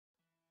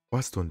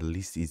First on the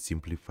list is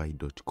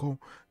Simplified.co.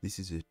 This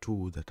is a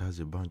tool that has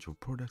a bunch of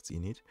products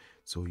in it,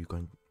 so you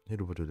can head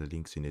over to the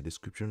links in the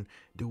description.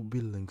 There will be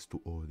links to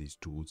all these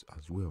tools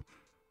as well.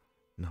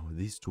 Now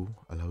this tool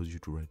allows you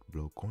to write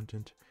blog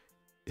content,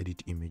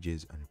 edit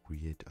images, and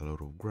create a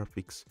lot of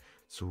graphics.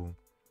 So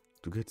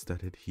to get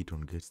started, hit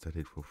on get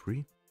started for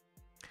free,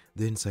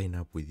 then sign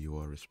up with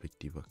your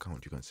respective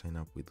account. You can sign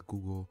up with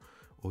Google,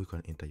 or you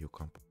can enter your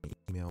company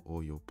email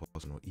or your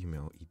personal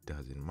email. It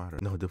doesn't matter.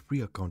 Now the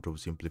free account of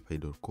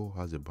Simplified.co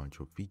has a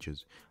bunch of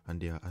features, and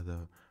there are other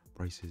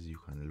prices you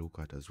can look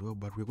at as well,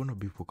 but we're going to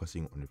be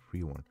focusing on a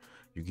free one.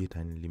 You get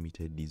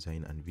unlimited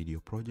design and video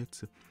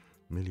projects,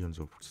 millions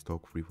of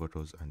stock free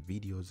photos and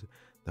videos,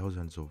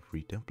 thousands of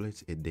free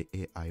templates, the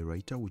AI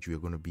Rytr, which we are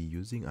going to be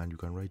using, and you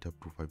can write up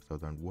to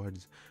 5,000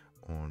 words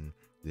on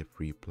the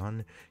free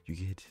plan. You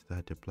get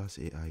 30 plus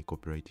AI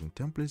copywriting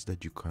templates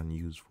that you can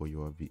use for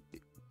your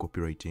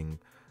copywriting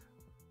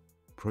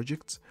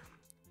projects.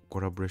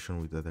 Collaboration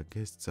with other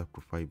guests, up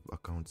to 5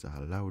 accounts are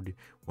allowed,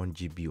 1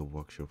 GB of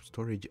workshop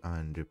storage,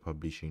 and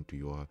publishing to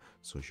your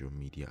social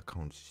media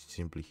accounts.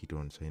 Simply hit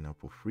on sign up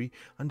for free,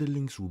 and the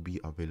links will be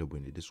available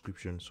in the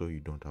description, so you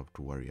don't have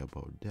to worry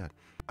about that.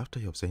 After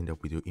you have signed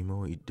up with your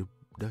email, the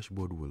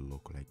dashboard will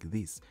look like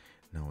this.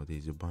 Now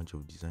there's a bunch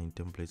of design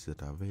templates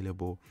that are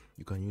available.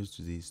 You can use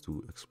these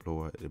to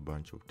explore a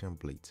bunch of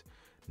templates.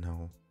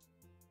 Now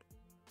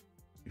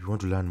if you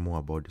want to learn more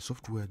about the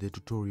software, the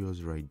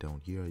tutorials right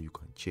down here you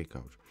can check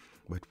out.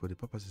 But for the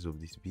purposes of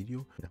this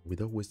video,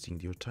 without wasting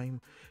your time,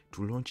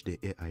 to launch the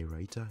AI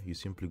Rytr, you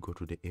simply go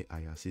to the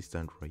AI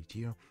assistant right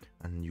here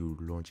and you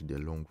launch the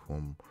long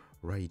form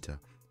Rytr.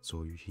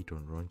 So you hit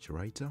on launch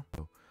Rytr,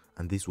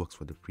 and this works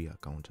for the free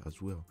account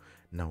as well.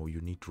 Now you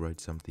need to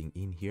write something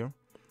in here.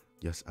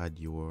 Just add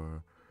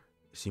your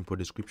simple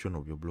description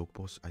of your blog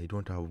post. I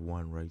don't have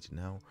one right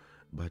now,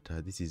 but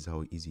this is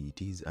how easy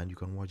it is, and you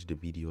can watch the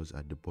videos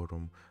at the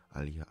bottom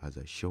earlier as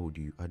I showed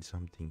you. Add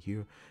something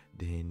here,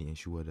 then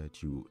ensure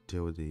that you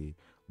tell the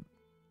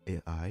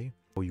AI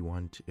how you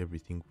want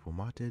everything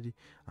formatted,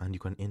 and you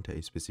can enter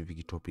a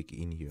specific topic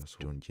in here, so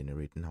don't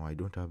generate. Now I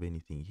don't have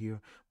anything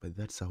here, but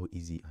that's how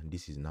easy, and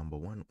this is number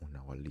 1 on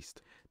our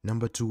list.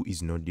 Number 2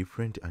 is no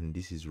different, and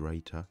this is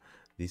Rytr.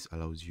 This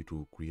allows you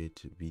to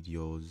create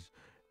videos,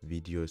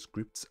 video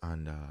scripts,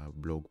 and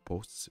blog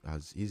posts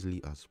as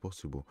easily as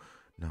possible.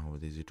 Now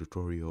there's a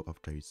tutorial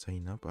after you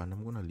sign up, and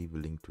I'm gonna leave a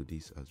link to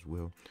this as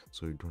well,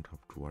 so you don't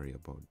have to worry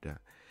about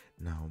that.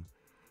 Now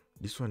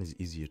this one is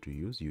easier to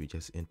use. You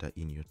just enter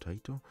in your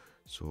title.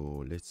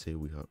 So let's say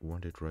we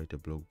wanted to write a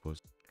blog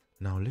post.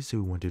 Now let's say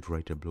we wanted to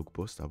write a blog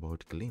post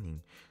about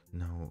cleaning.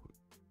 Now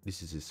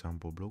this is a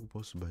sample blog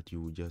post, but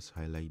you will just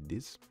highlight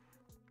this,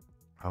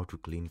 how to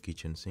clean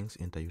kitchen sinks.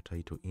 Enter your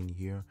title in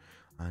here,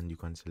 and you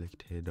can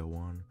select header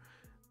 1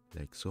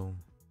 like so.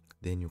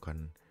 Then you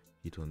can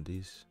hit on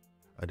this,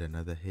 add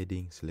another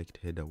heading, select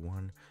header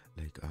 1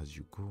 like as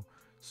you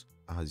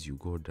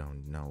go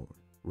down. Now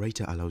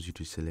Rytr allows you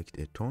to select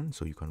a tone,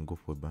 so you can go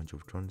for a bunch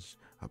of tones: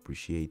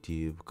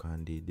 appreciative,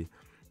 candid.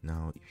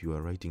 Now if you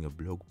are writing a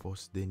blog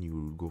post, then you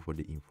will go for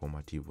the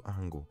informative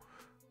angle.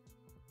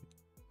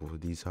 For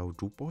these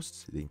how-to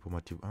posts, the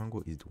informative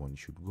angle is the one you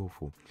should go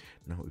for.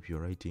 Now if you're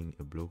writing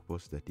a blog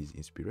post that is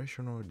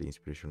inspirational, the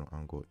inspirational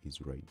angle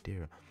is right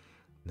there.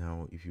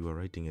 Now if you are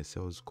writing a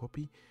sales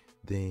copy,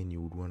 then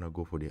you would want to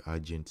go for the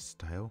urgent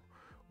style,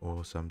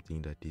 or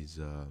something that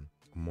is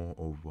more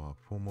of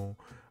formal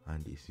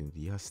and is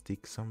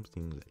enthusiastic,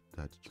 something like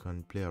that. You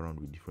can play around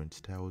with different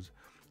styles,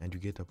 and you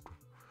get up to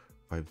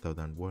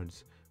 5,000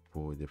 words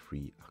for the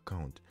free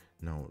account.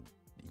 Now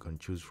you can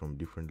choose from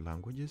different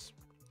languages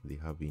they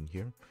have in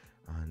here,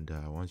 and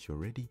once you're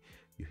ready,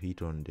 you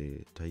hit on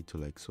the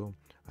title like so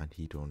and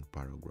hit on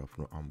paragraph.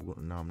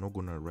 Now I'm not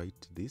gonna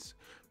write this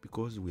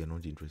because we are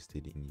not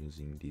interested in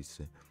using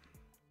this,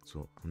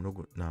 so I'm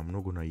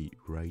not gonna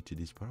write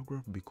this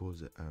paragraph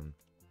because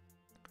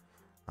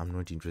I'm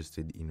not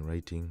interested in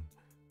writing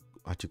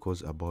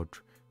articles about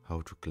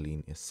how to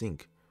clean a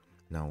sink.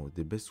 Now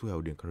the best way I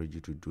would encourage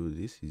you to do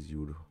this is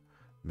you would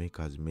make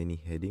as many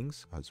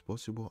headings as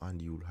possible,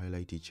 and you will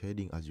highlight each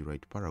heading as you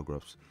write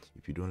paragraphs.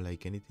 If you don't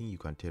like anything, you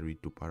can tell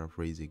it to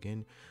paraphrase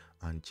again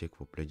and check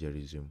for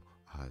plagiarism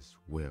as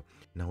well.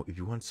 Now if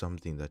you want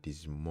something that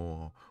is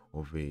more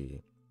of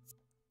a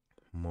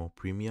more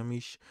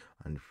premium-ish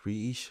and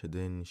free-ish,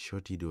 then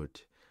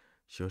Shortlyai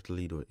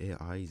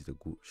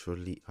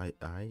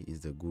is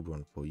the good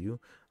one for you,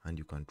 and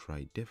you can try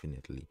it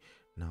definitely.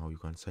 Now you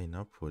can sign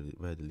up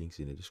via the links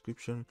in the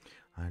description,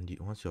 and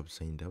once you have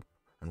signed up,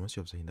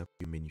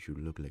 your menu should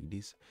look like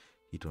this.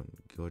 Hit on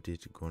got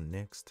it, go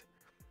next,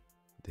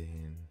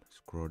 then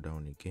scroll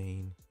down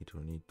again, hit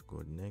on it,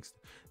 go next.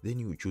 Then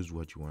you choose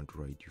what you want to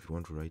write. If you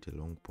want to write a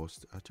long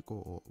post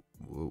article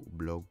or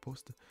blog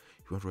post,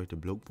 if you want to write a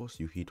blog post,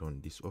 you hit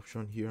on this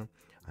option here,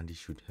 and it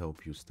should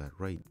help you start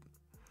writing.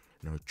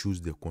 Now choose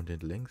the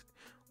content length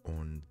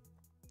on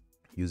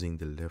using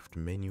the left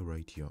menu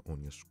right here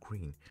on your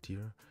screen.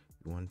 Here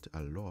you want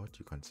a lot,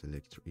 you can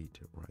select it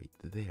right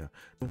there.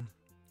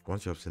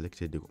 Once you have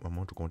selected the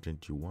amount of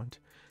content you want,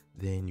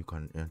 Then you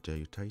can enter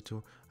your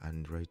title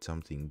and write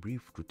something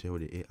brief to tell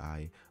the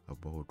AI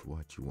about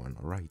what you want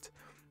to write.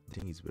 The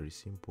thing is very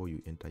simple.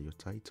 You enter your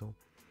title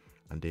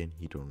and then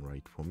hit on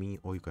write for me,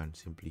 or you can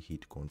simply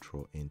hit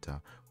Control Enter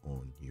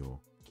on your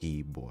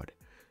keyboard.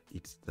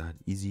 It's that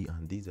easy,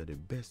 and these are the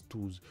best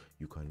tools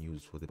you can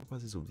use for the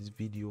purposes of this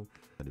video.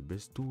 Are the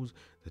best tools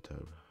that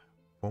I've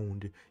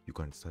found. You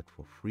can start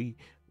for free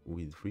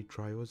with free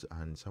trials,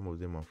 and some of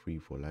them are free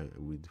for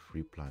with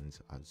free plans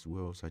as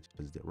well, such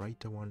as the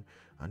Rytr one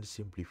and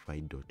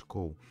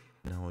Simplified.co.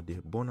 Now the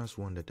bonus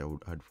one that I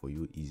would add for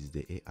you is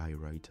the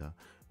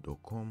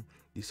AIWriter.com.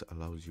 This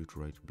allows you to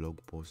write blog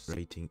posts,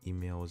 writing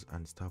emails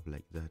and stuff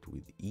like that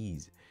with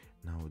ease.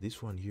 Now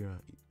this one here,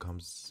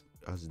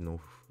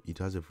 it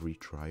has a free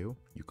trial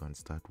you can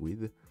start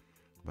with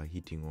by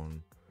hitting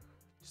on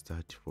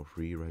start for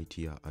free right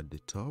here at the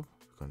top.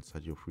 You can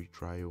start your free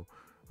trial,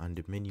 and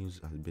the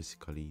menus are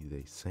basically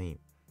the same.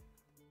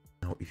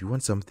 Now if you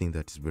want something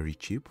that is very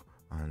cheap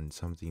and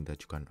something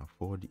that you can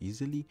afford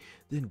easily,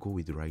 then go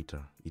with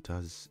Rytr. It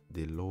has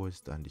the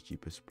lowest and the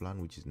cheapest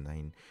plan, which is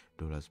 $9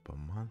 per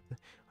month,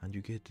 and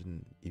you get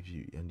if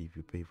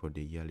you pay for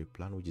the yearly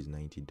plan, which is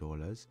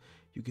 $90,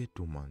 you get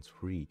 2 months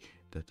free.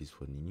 That is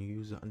for the new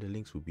user, and the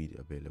links will be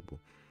available.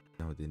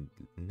 Now the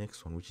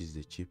next one, which is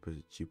the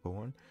cheaper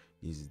one,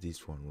 is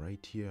this one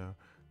right here,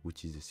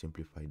 which is the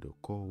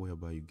Simplified.co,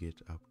 whereby you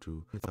get up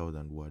to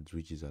 1,000 words,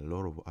 which is a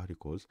lot of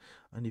articles.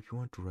 And if you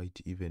want to write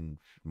even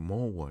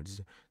more words,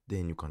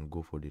 then you can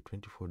go for the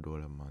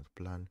 $24 month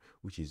plan,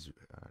 which is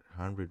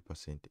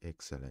 100%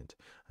 excellent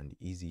and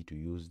easy to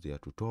use. There are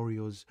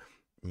tutorials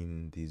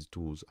in these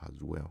tools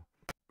as well.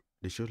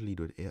 The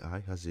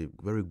Shortlyai has a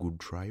very good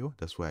trial,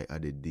 that's why I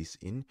added this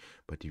in.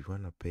 But if you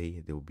want to pay,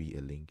 there will be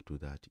a link to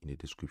that in the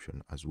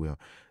description as well.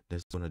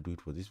 That's gonna do it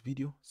for this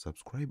video.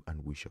 Subscribe,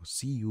 and we shall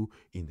see you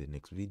in the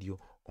next video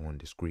on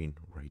the screen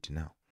right now.